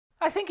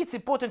I think it's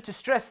important to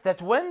stress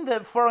that when the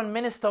foreign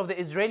minister of the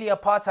Israeli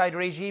apartheid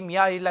regime,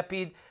 Yair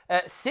Lapid,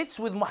 sits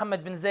with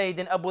Mohamed bin Zayed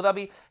in Abu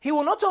Dhabi, he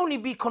will not only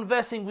be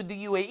conversing with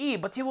the UAE,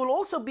 but he will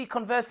also be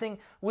conversing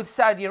with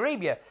Saudi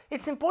Arabia.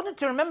 It's important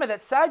to remember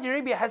that Saudi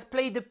Arabia has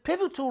played a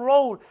pivotal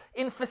role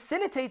in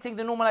facilitating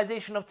the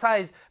normalization of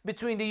ties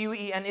between the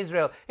UAE and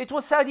Israel. It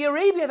was Saudi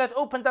Arabia that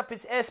opened up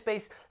its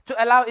airspace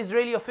to allow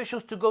Israeli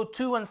officials to go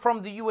to and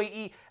from the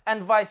UAE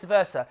and vice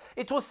versa.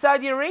 It was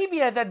Saudi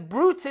Arabia that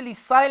brutally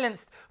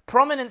silenced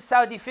prominent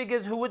Saudi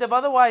figures who would have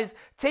otherwise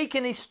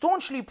taken a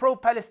staunchly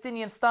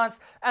pro-Palestinian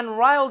stance and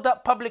riled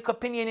up public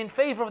opinion in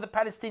favor of the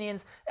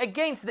Palestinians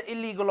against the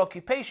illegal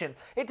occupation.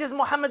 It is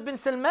Mohammed bin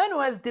Salman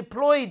who has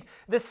deployed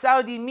the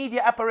Saudi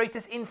media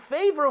apparatus in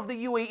favor of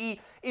the UAE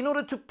in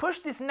order to push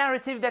this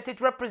narrative that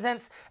it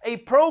represents a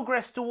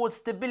progress towards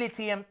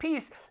stability and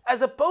peace,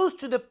 as opposed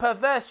to the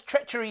perverse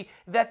treachery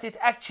that it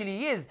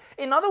actually is.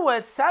 In other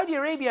words, Saudi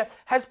Arabia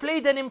has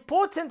played an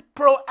important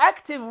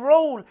proactive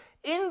role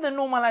in the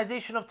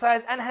normalization of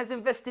ties and has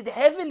invested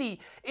heavily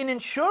in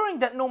ensuring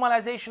that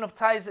normalization of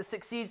ties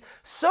succeeds,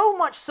 so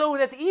much so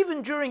that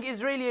even during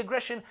Israeli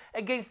aggression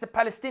against the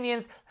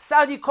Palestinians,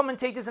 Saudi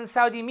commentators and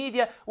Saudi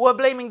media were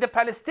blaming the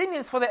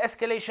Palestinians for the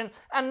escalation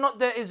and not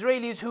the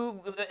Israelis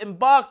who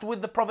embarked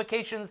with the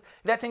provocations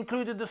that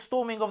included the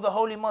storming of the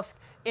Holy Mosque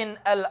in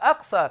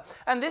Al-Aqsa.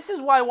 And this is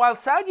why, while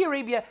Saudi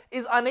Arabia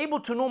is unable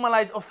to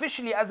normalize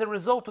officially as a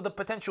result of the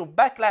potential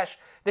backlash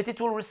that it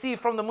will receive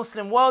from the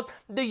Muslim world,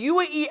 the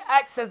UAE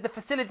acts as the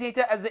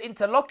facilitator, as the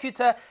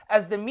interlocutor,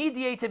 as the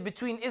mediator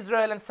between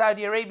Israel and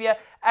Saudi Arabia,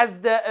 as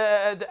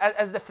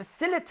the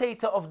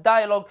facilitator of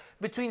dialogue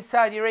between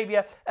Saudi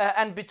Arabia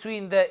and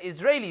between the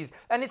Israelis.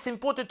 And it's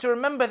important to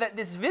remember that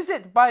this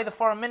visit by the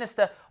foreign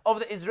minister of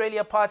the Israeli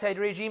apartheid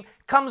regime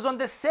comes on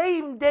the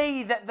same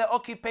day that the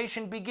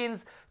occupation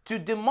begins to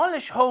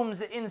demolish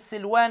homes in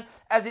Salman,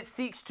 as it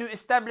seeks to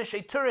establish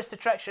a tourist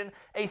attraction,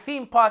 a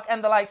theme park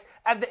and the likes,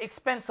 at the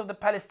expense of the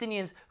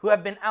Palestinians who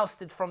have been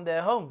ousted from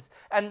their homes.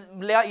 And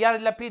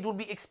Yair Lapid will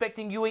be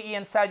expecting UAE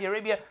and Saudi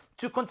Arabia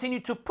to continue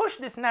to push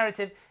this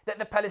narrative that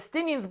the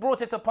Palestinians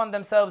brought it upon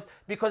themselves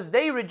because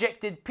they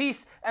rejected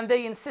peace and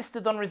they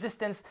insisted on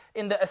resistance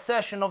in the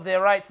assertion of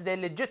their rights, their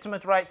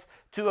legitimate rights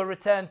to a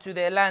return to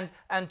their land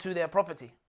and to their property.